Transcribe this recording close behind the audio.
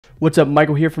What's up,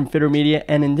 Michael here from Fitter Media,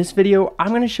 and in this video I'm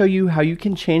going to show you how you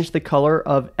can change the color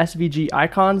of SVG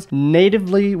icons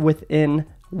natively within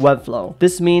Webflow.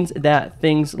 This means that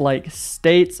things like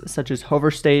states such as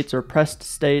hover states or pressed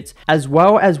states, as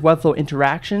well as Webflow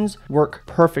interactions, work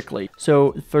perfectly.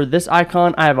 So for this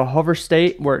icon, I have a hover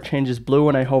state where it changes blue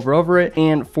when I hover over it,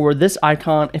 and for this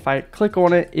icon, if I click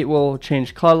on it, it will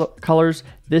change colors.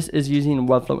 This is using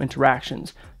Webflow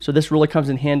interactions. So this really comes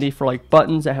in handy for like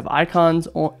buttons that have icons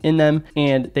in them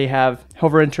and they have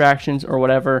hover interactions or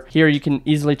whatever. Here you can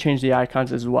easily change the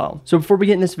icons as well. So before we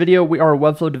get in this video, we are a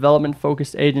Webflow development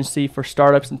focused agency for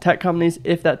startups and tech companies.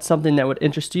 If that's something that would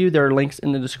interest you, there are links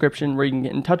in the description where you can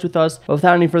get in touch with us. But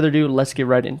without any further ado, let's get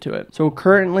right into it. So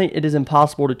currently it is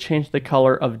impossible to change the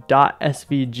color of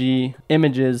 .svg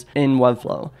images in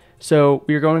Webflow. So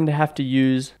we're going to have to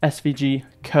use SVG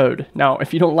code. Now,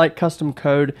 if you don't like custom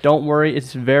code, don't worry.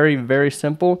 It's very, very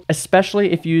simple,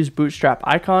 especially if you use Bootstrap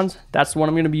icons. That's what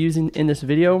I'm going to be using in this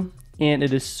video, and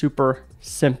it is super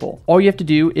simple. All you have to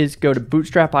do is go to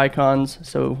Bootstrap icons.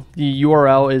 So the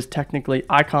URL is technically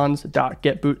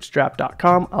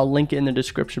icons.getbootstrap.com. I'll link it in the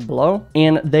description below.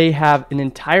 And they have an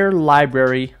entire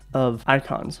library of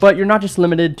icons, but you're not just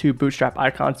limited to Bootstrap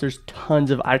icons. There's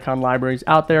tons of icon libraries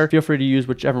out there. Feel free to use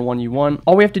whichever one you want.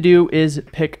 All we have to do is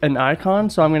pick an icon.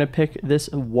 So I'm going to pick this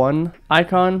one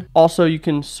icon. Also, you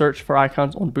can search for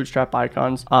icons on Bootstrap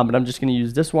icons, but I'm just going to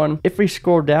use this one. If we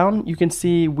scroll down, you can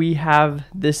see we have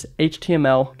this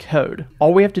HTML code.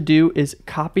 All we have to do is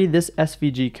copy this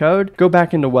SVG code, go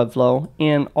back into Webflow,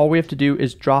 and all we have to do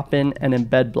is drop in an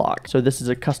embed block. So this is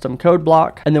a custom code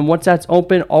block. And then once that's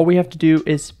open, all we have to do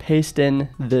is paste in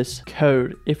this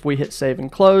code. If we hit save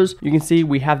and close, you can see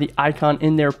we have the icon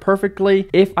in there perfectly.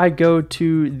 If I go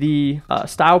to the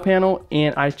style panel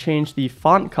and I change the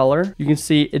font color, you can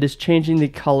see it is changing the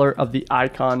color of the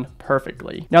icon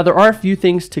perfectly. Now, there are a few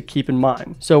things to keep in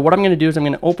mind. So what I'm going to do is I'm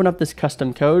going to open up this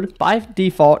custom code. By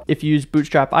default, if you use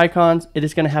Bootstrap icons, it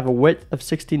is going to have a width of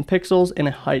 16 pixels and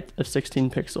a height of 16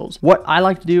 pixels. What I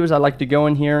like to do is I like to go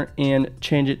in here and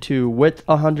change it to width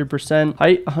 100%,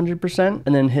 height 100%,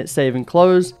 and then hit save and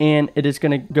close, and it is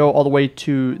going to go all the way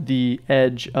to the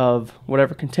edge of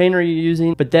whatever container you're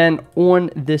using. But then on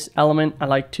this element, I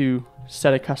like to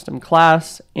set a custom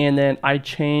class, and then I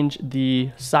change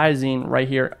the sizing right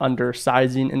here under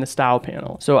sizing in the style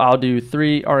panel. So I'll do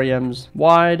 3 rems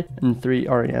wide and 3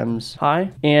 rems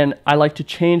high, and I like to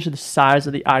change the size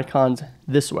of the icons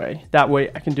this way. That way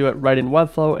I can do it right in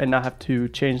Webflow and not have to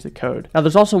change the code. Now,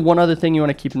 there's also one other thing you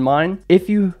want to keep in mind. If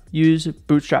you use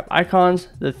Bootstrap icons,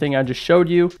 the thing I just showed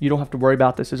you, you don't have to worry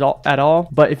about this at all.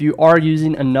 But if you are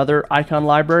using another icon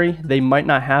library, they might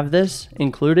not have this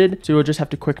included. So you'll just have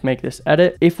to quick make this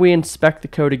edit. If we inspect the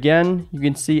code again, you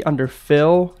can see under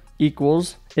fill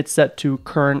equals, it's set to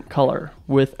current color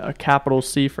with a capital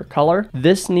C for color.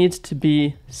 This needs to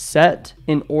be set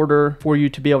in order for you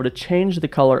to be able to change the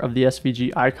color of the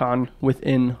SVG icon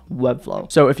within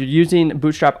Webflow. So if you're using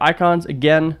Bootstrap icons,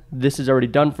 again, this is already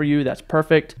done for you. That's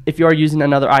perfect. If you are using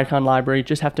another icon library,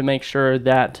 just have to make sure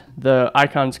that the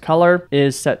icon's color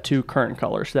is set to current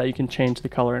color so that you can change the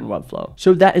color in Webflow.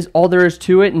 So that is all there is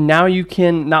to it. Now you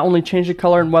can not only change the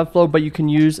color in Webflow, but you can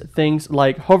use things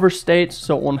like hover states.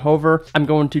 So on hover, I'm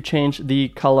going to change the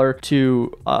color to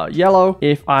yellow.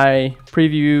 If I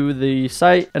preview the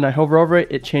site and I hover over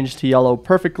it, it changes to yellow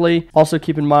perfectly. Also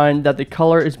keep in mind that the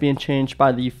color is being changed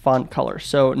by the font color,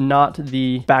 so not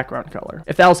the background color.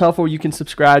 If that was helpful, you can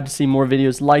subscribe to see more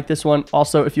videos like this one.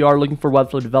 Also, if you are looking for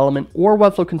Webflow development or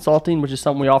Webflow consulting, which is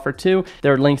something we offer too,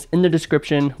 there are links in the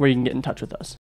description where you can get in touch with us.